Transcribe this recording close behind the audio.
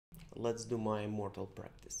let's do my immortal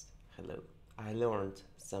practice. Hello. I learned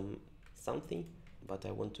something, but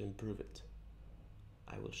I want to improve it.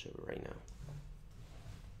 I will show you right now.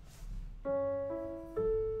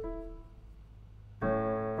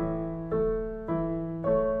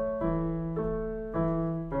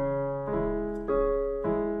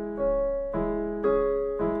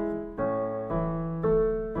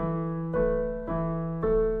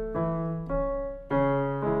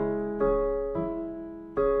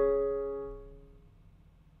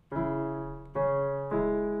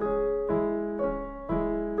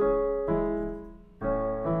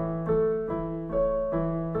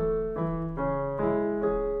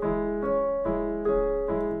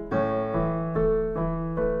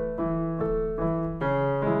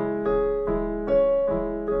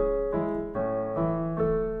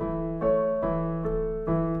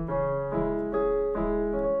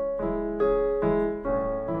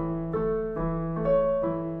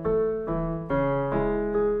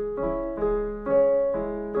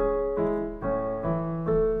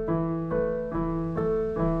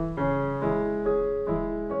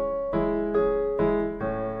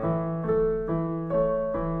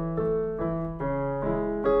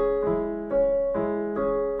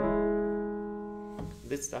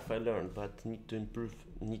 This stuff I learned, but need to improve,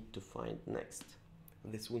 need to find next.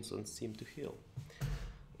 This one doesn't seem to heal.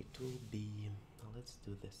 It will be, let's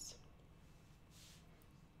do this.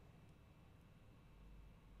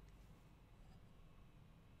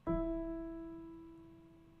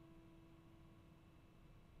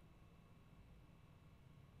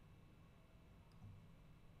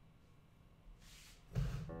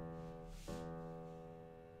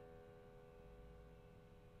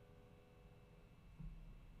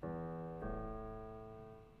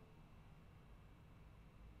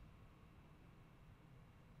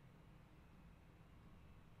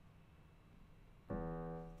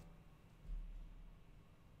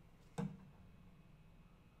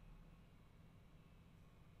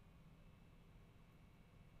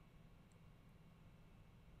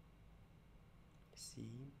 C,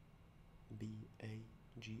 B, A,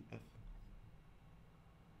 G, F.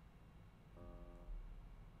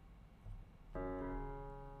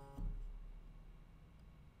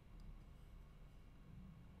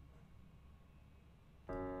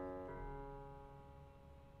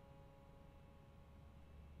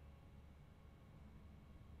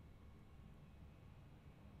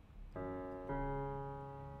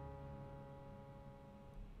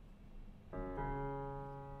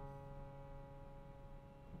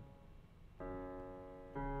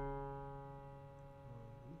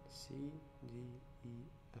 C, D, E,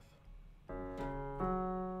 F.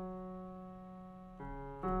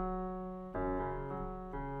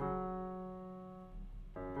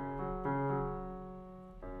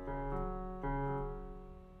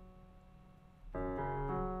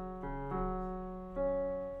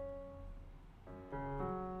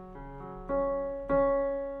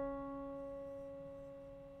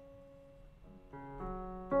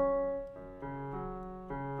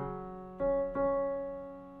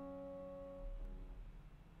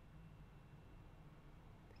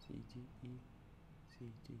 C, D, E,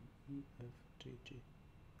 C, D, E, F, G, G.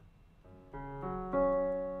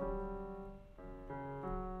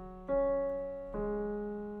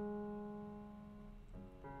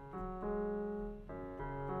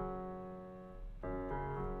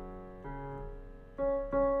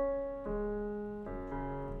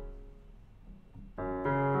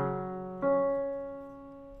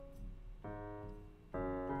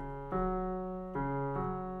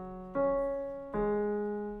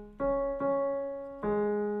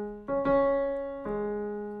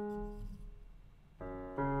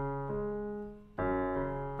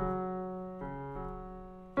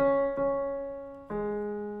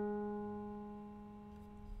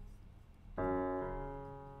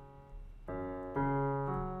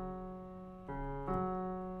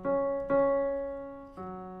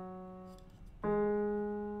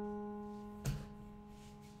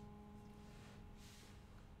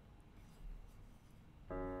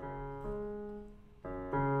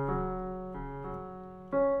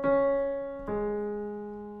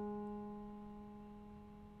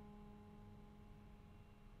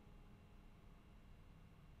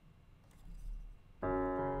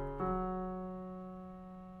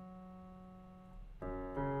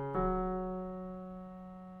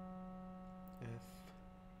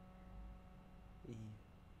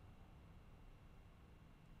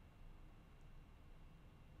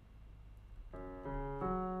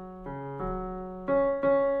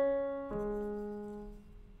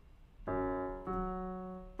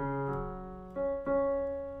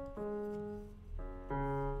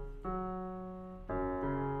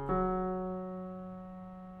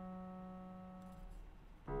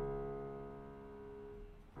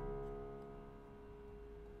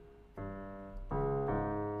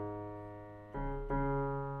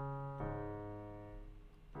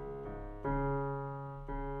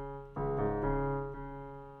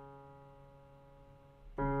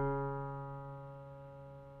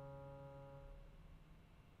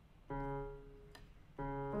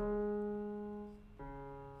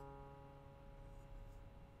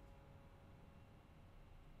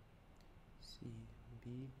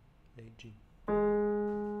 B, A, G.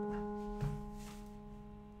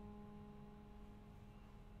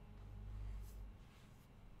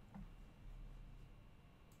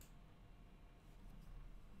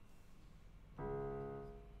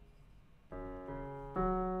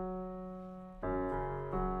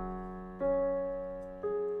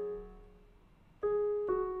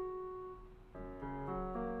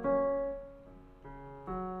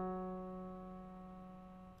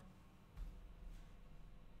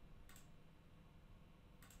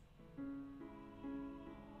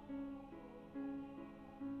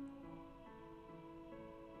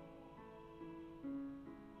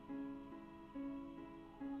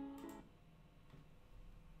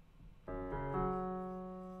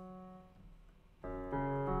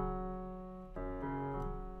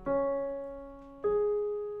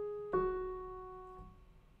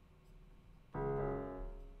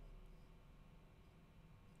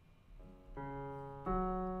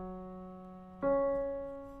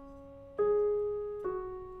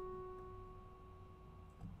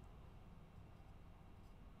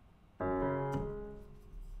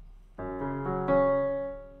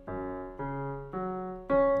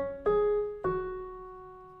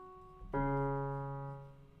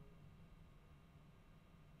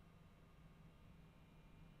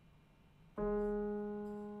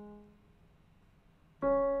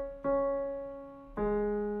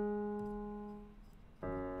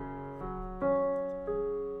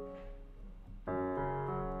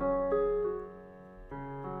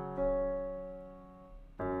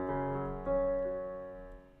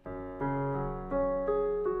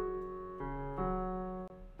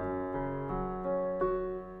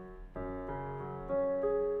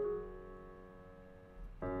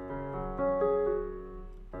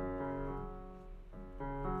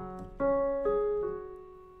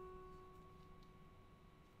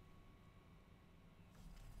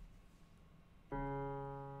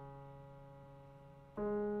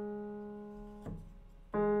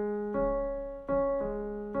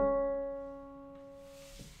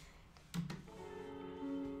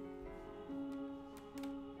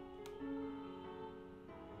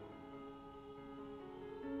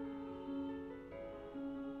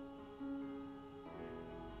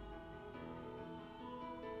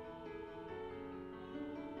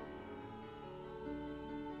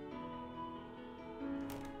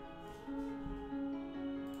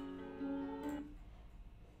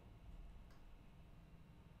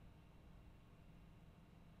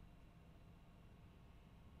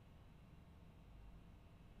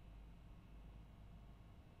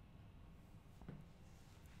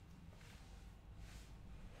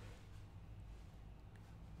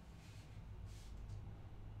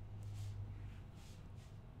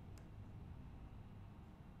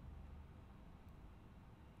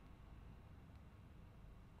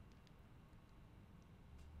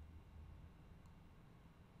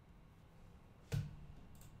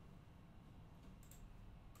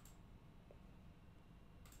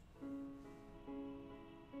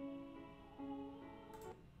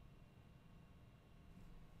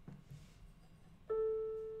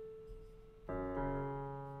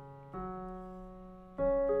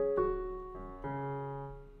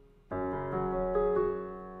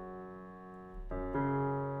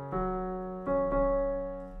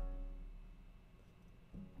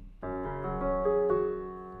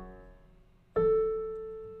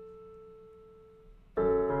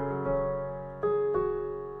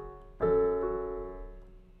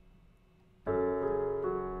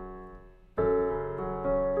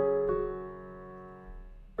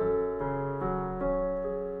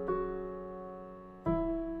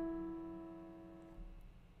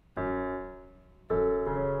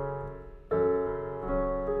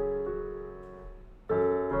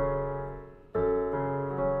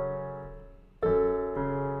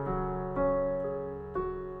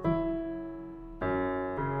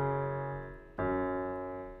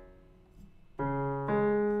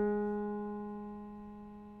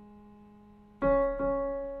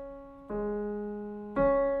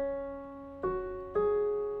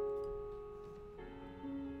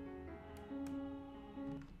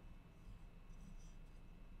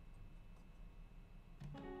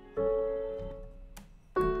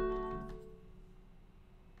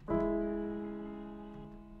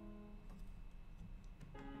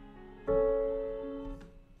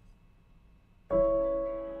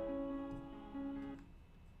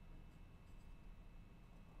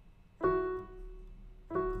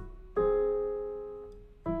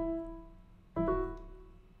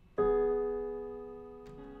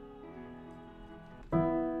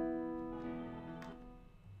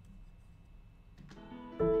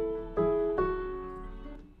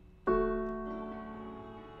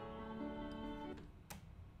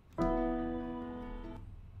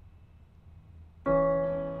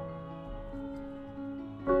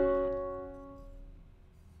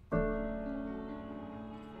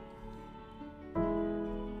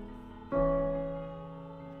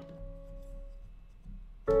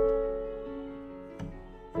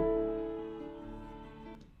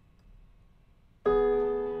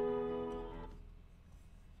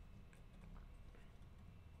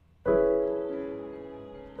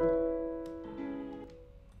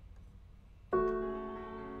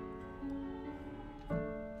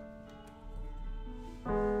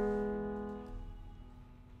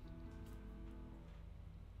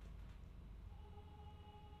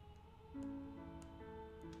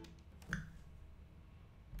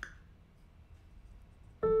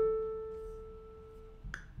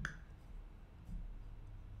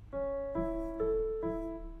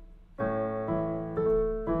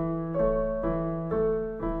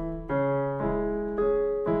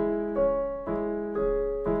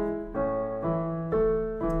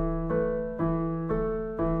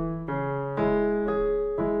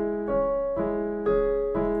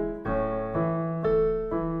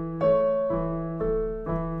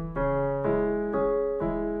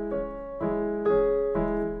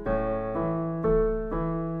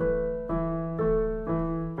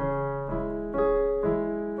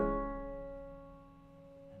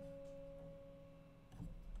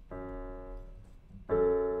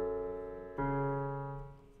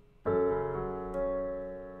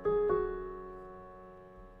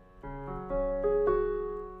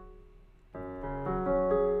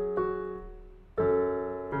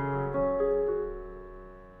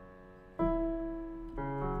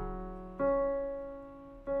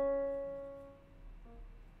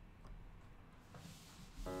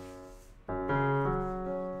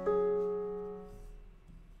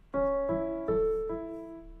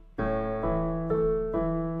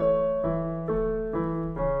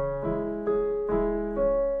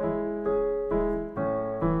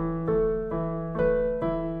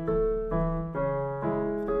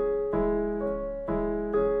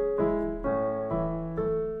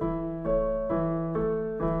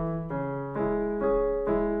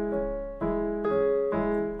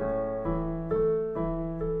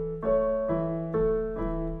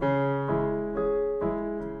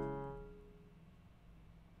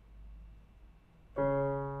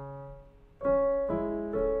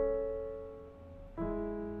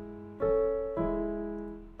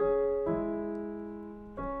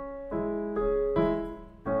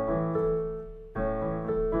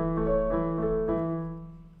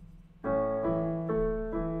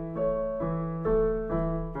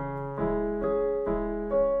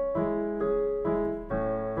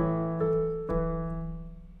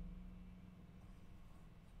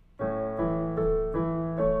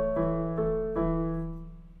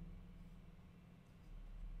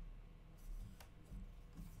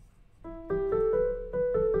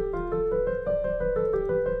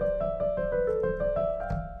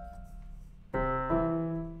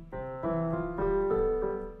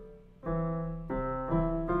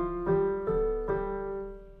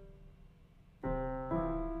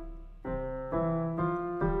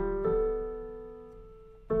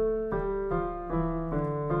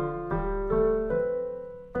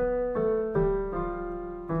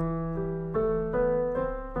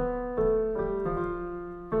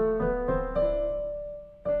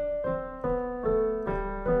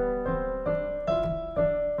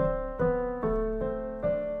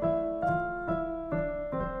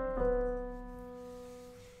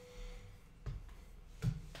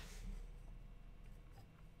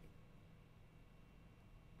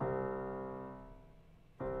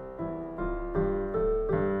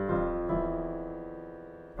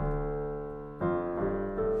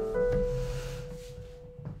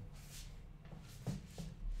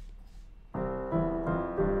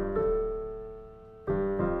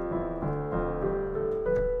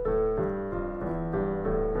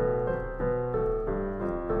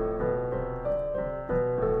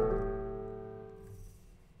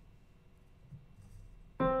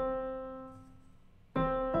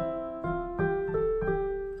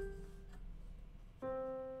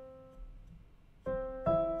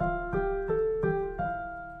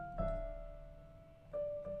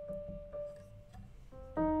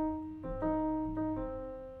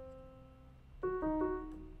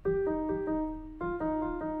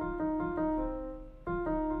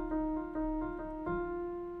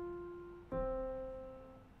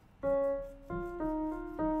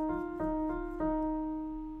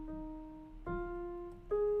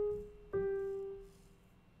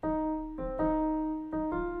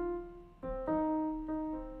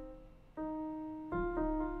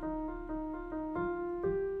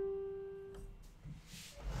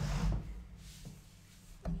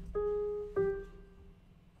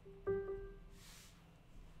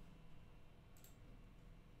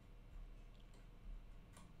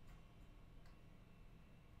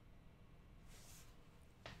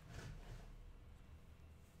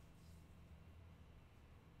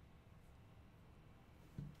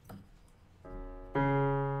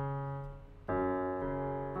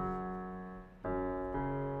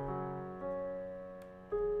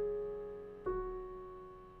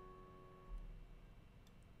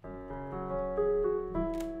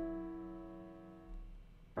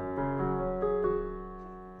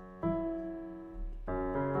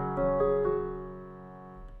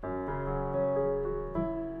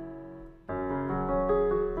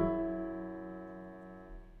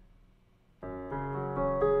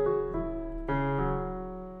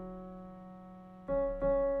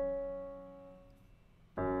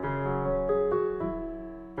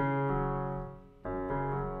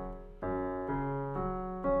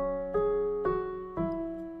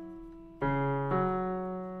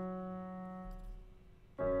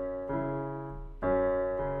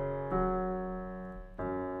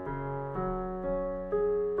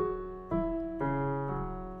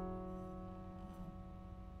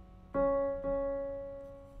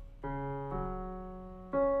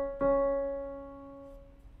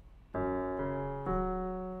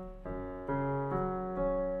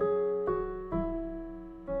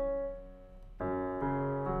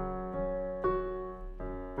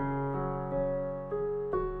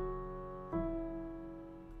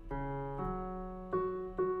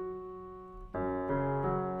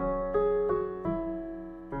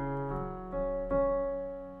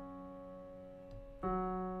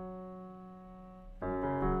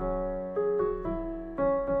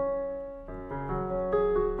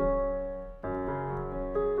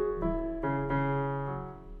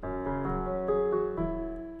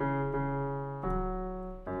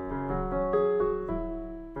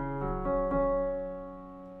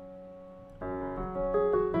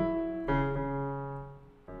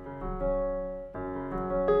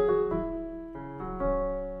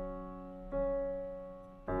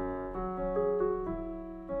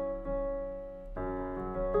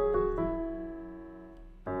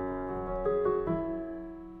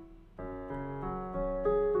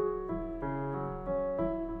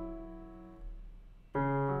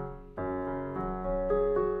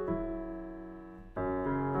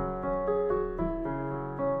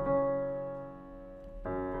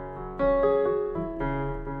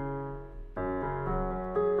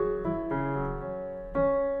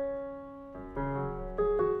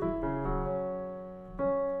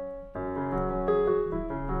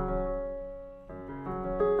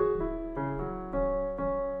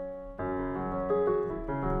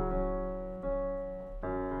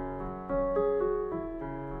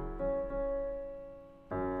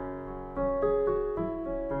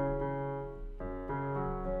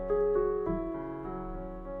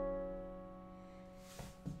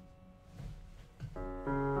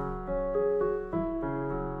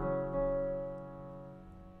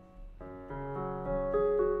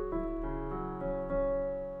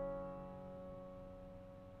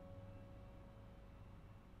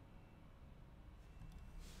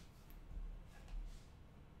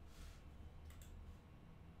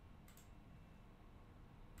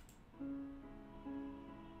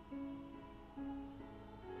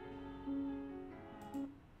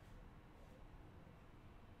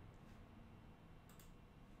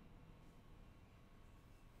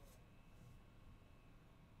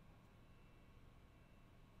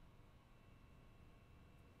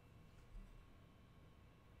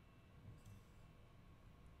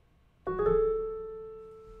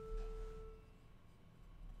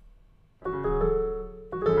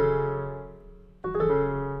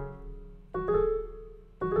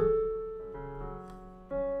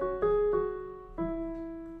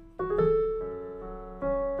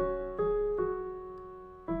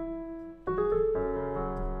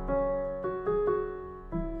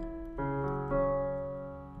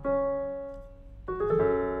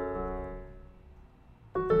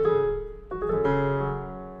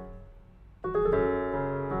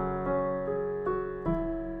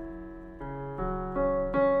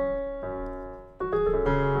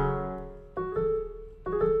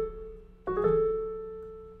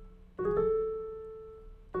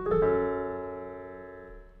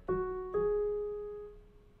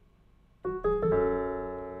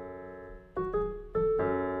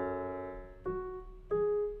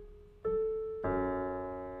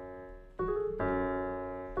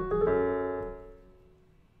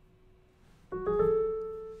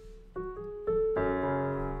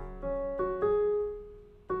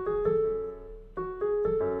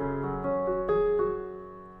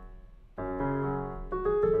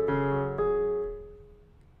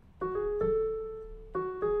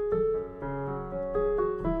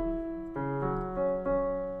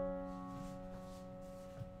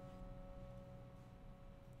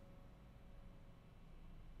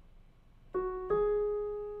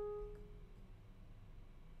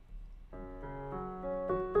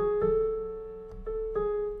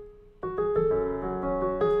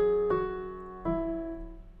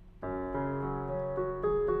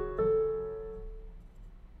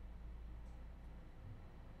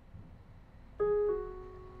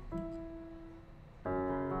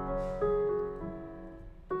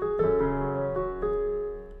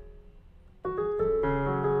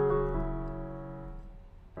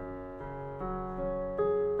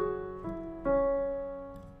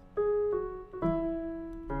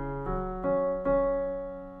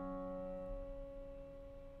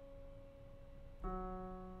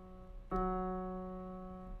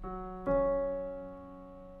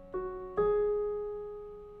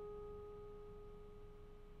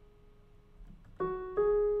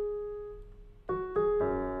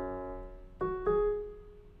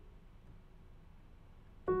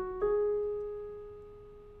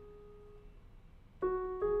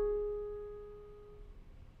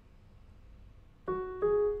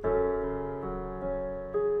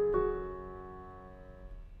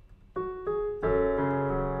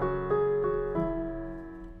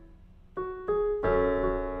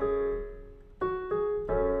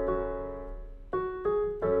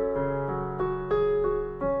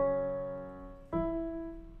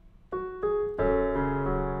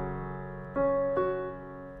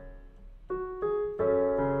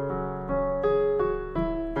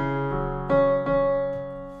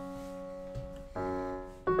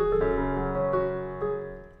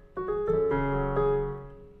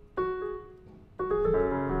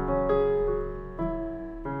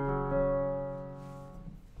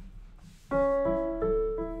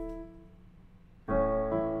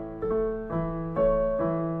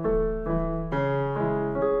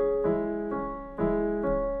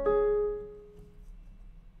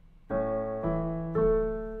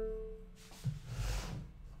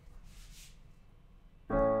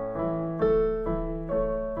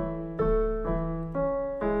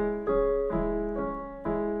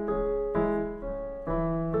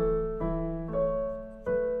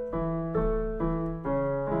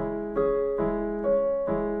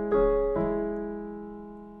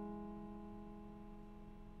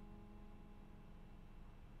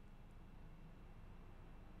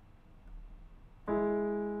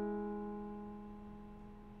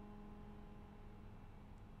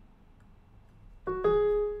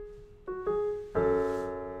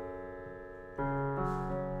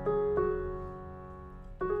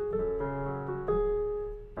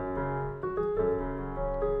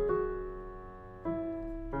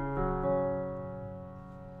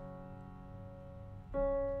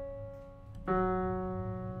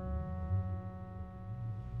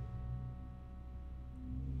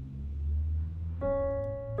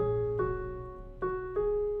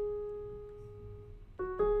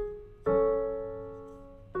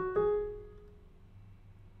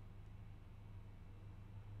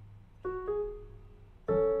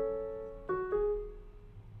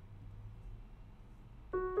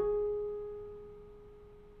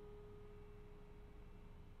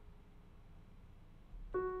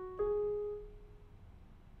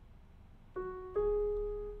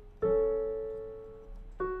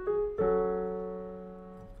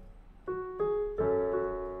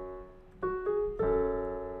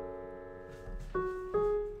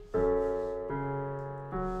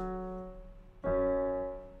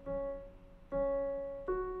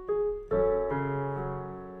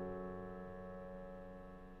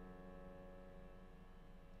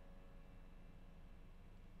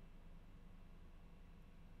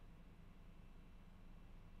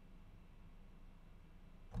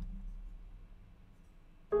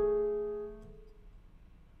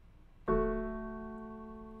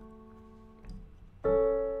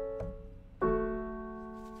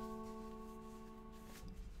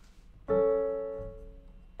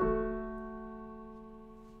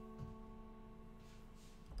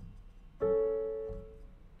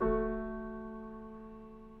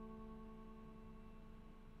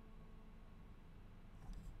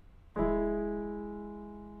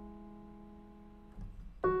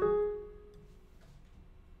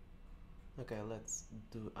 Okay, let's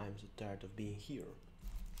do I'm so tired of being here.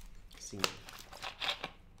 Singing.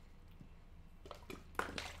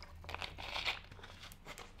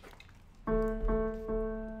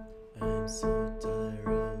 I'm so tired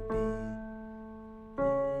of being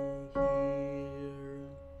here.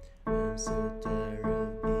 I'm so tired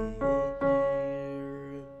of being here.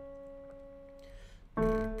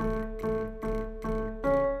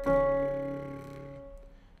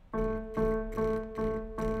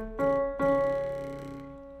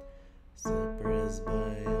 Suppressed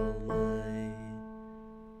by all my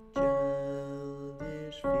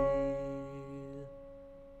childish fear.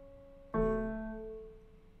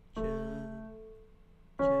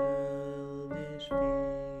 Childish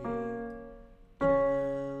fear.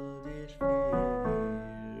 Childish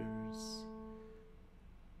fears.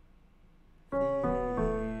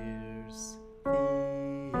 Fears.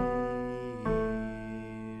 Fears.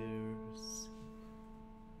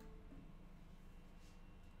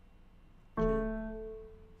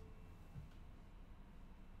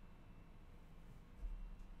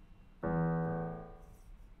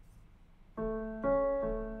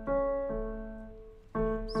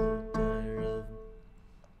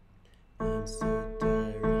 I'm so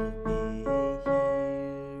tired of being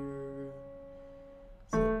here,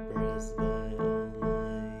 suppressed by all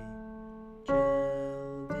my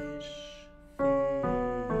childish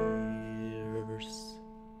fears.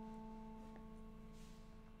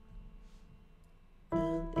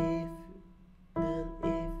 And if you have to,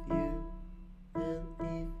 and if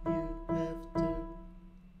you have to,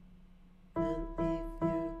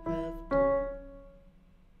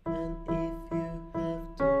 and if you have to leave, and if you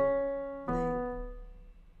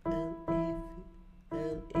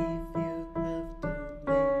have to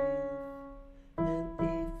leave, and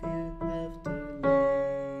if you have to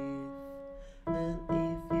leave, and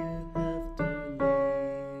if you have to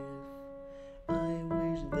leave, I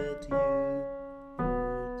wish that you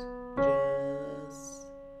would just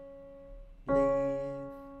leave,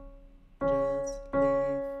 just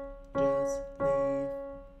leave, just leave,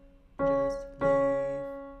 just leave.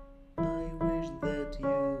 I wish that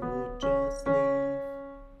you would just leave.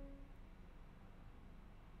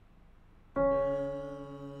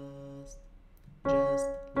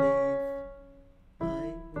 Just leave.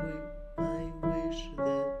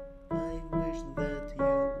 I wish that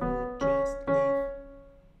you would just leave.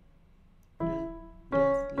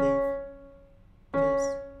 Just leave. 'Cause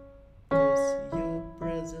your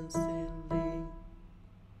presence still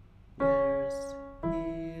lingers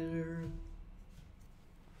here.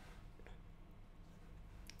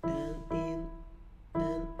 And in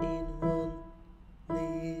one leave me,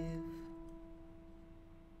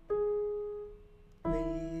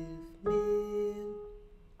 leave me,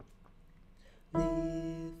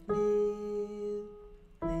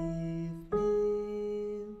 leave me,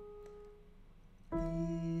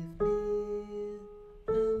 leave me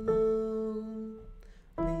alone,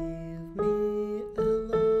 leave me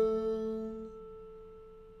alone.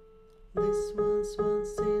 This once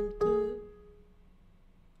seemed to heal.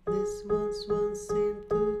 This once seemed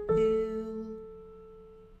to heal.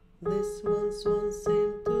 This once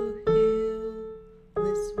seemed to heal.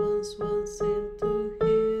 This once seemed to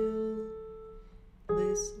heal.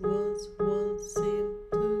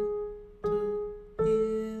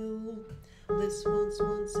 This once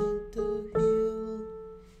seemed to heal.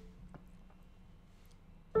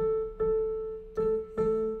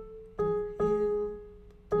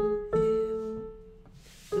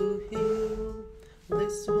 To heal.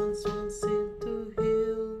 This once seemed to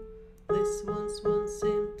heal. This once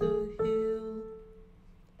seemed to heal.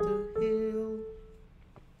 To heal.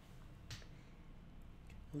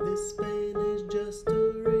 This pain is just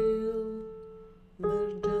too real.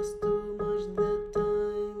 There's just too much that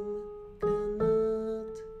time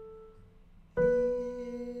cannot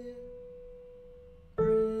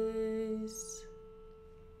erase.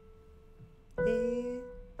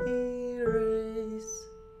 Erase.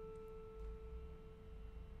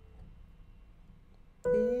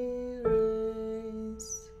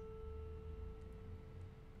 Erase.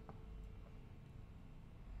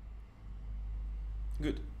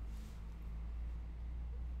 Good.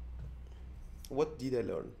 What did I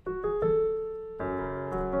learn?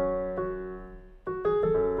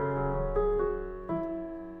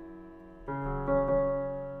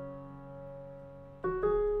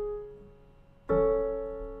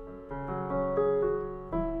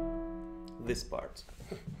 This part.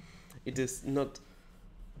 It is not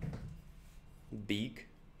big,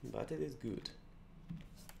 but it is good.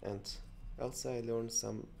 And also I learned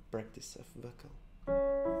some practice of vocal.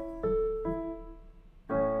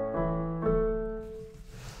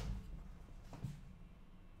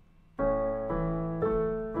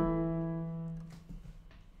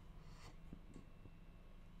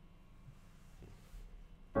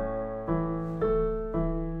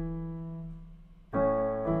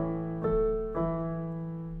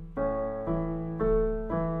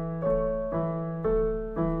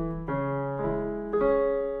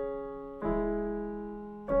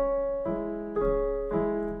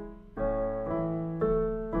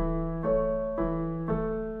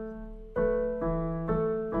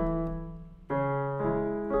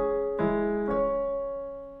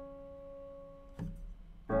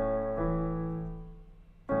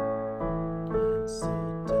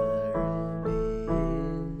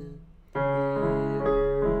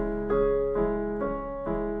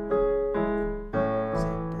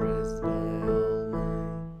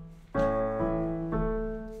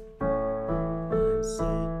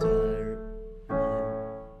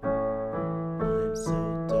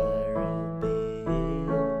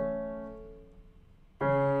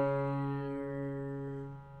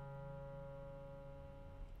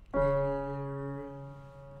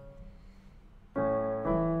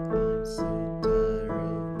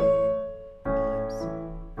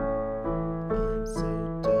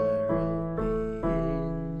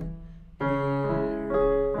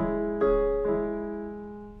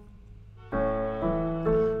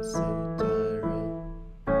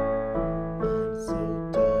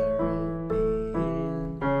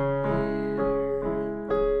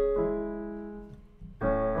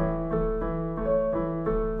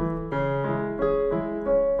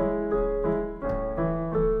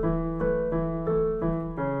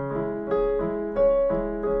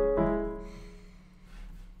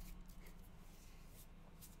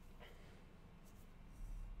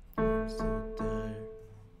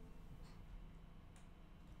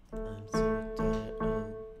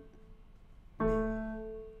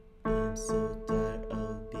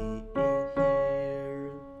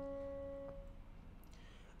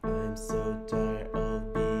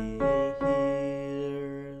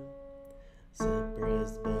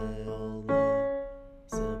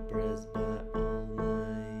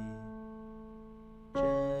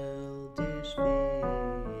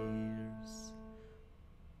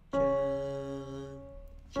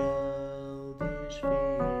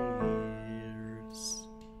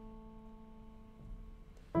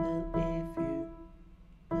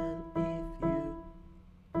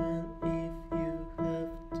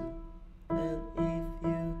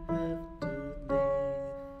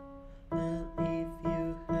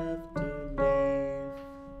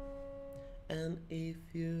 if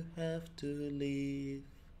you have to leave,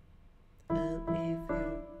 and if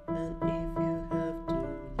you have to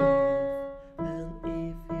leave, and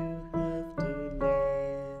if you have to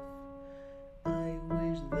leave, I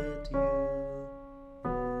wish that you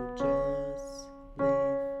would just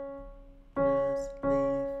leave, just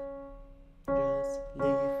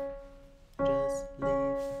leave, just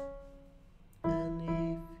leave. And if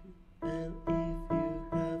you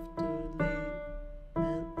have to leave,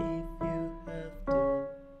 and if you have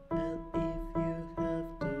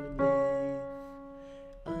to leave,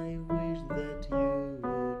 I wish that you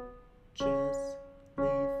would just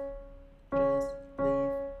leave,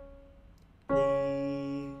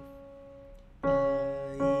 leave.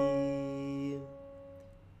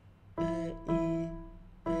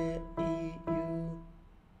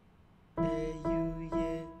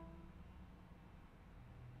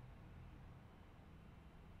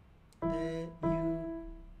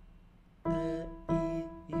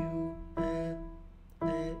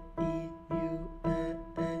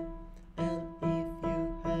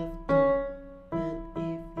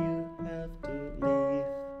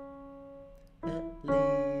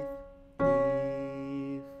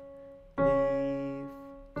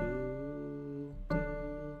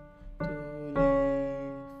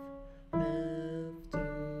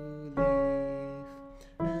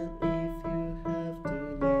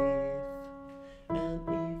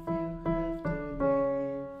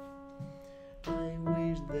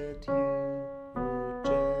 That you would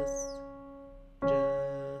just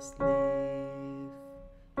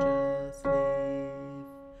leave,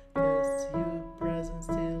 'cause your presence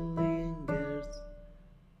still lingers,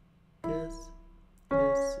 'cause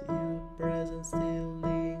your presence still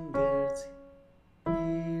lingers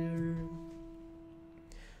here,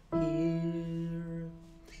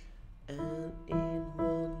 and it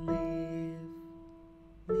won't leave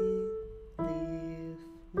me, leave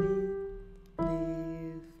me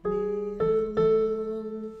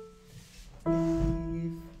alone.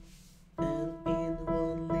 Leave, and it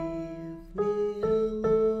won't leave me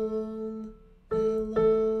alone.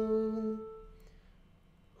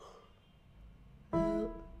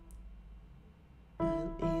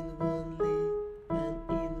 And it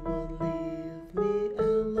won't leave me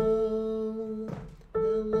alone.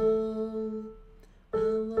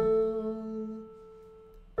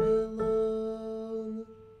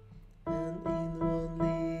 And it won't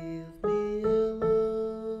leave me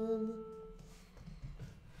alone.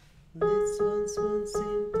 This ones won't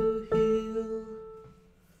seem to heal.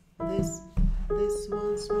 This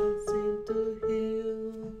ones won't seem to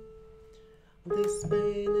heal. This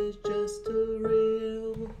pain is just too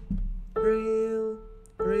real. This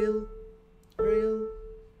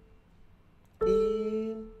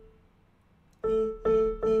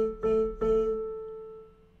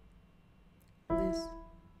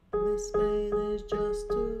pain is just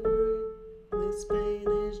too real. This pain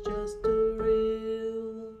is just too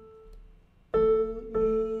real.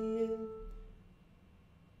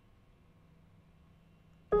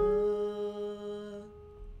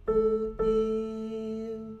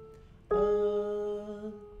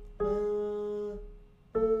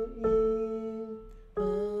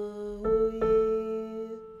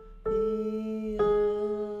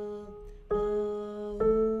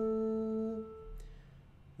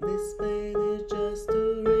 This pain is just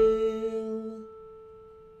too real.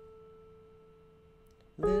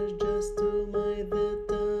 There's just too much that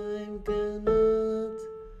time cannot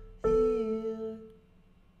hear.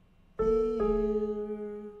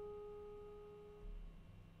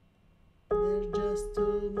 There's just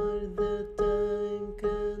too much that time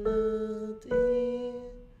cannot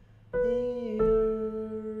erase.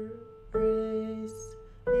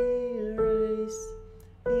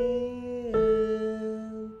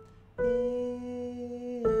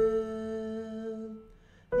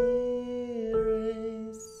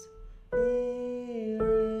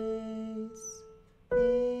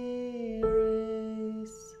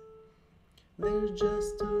 There's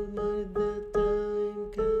just too much that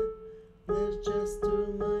time there's just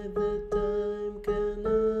too much that time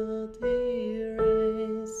cannot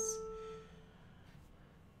erase.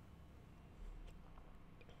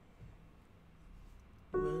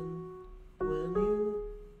 When you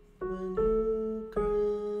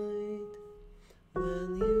cried,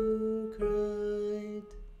 when you cried,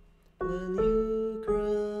 when you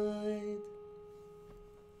cried,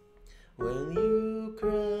 when you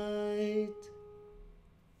cried,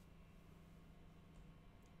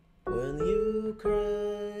 when you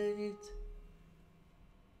cried.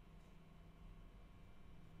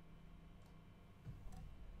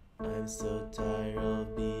 I'm so tired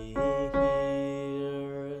of being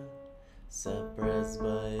here, suppressed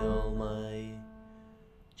by all my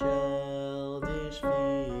childish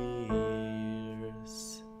fears.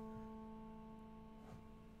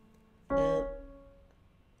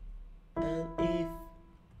 And if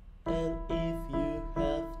you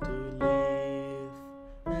have to leave,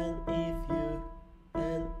 and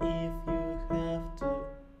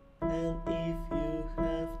if you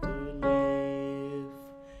have to leave,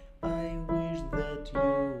 I wish that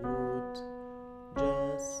you would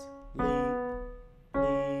just leave,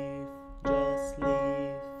 just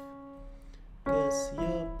leave, 'cause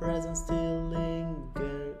your presence still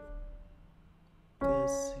lingers,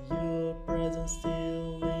 'cause your presence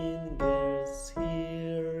still lingers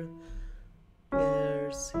here,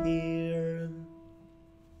 here.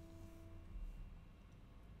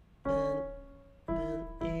 And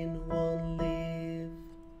in won't leave,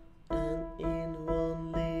 and in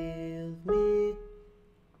won't leave me,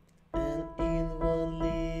 and in won't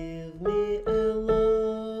leave me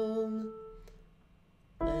alone,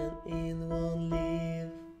 and in won't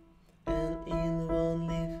leave, and in won't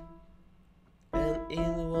leave, and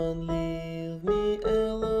in won't leave me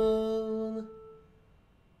alone.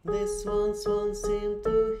 This won't seem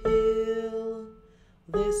to heal.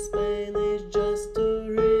 This pain is just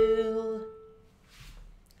too real.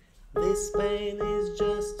 This pain is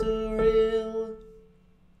just too real.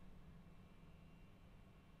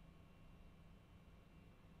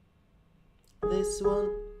 This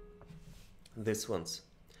won't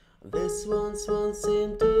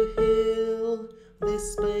seem to heal.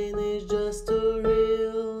 This pain is just too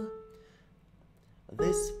real.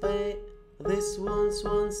 This won't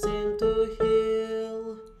seem to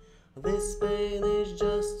heal. This pain is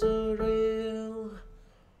just too real.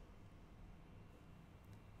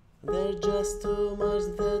 There's just too much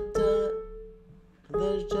that time.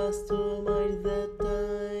 There's just too much that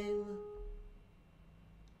time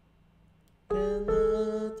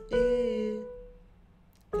cannot eat.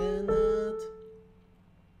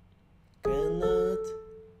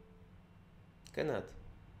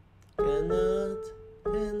 Cannot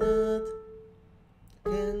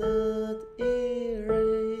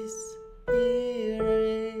erase.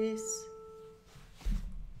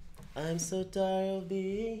 I'm so tired of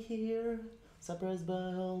being here, suppressed by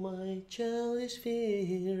all my childish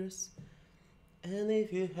fears. And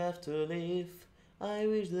if you have to leave, I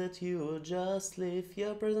wish that you would just leave.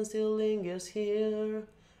 Your presence still lingers here,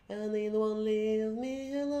 and it won't leave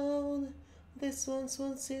me alone. This once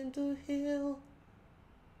won't seem to heal.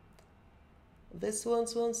 This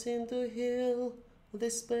once won't seem to heal.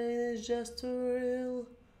 This pain is just too real.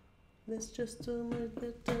 There's just too much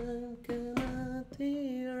that time cannot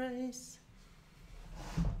erase.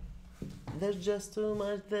 There's just too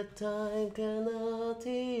much that time cannot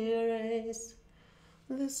erase.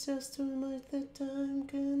 There's just too much that time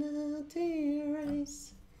cannot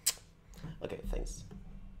erase. Okay, thanks.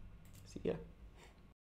 See ya.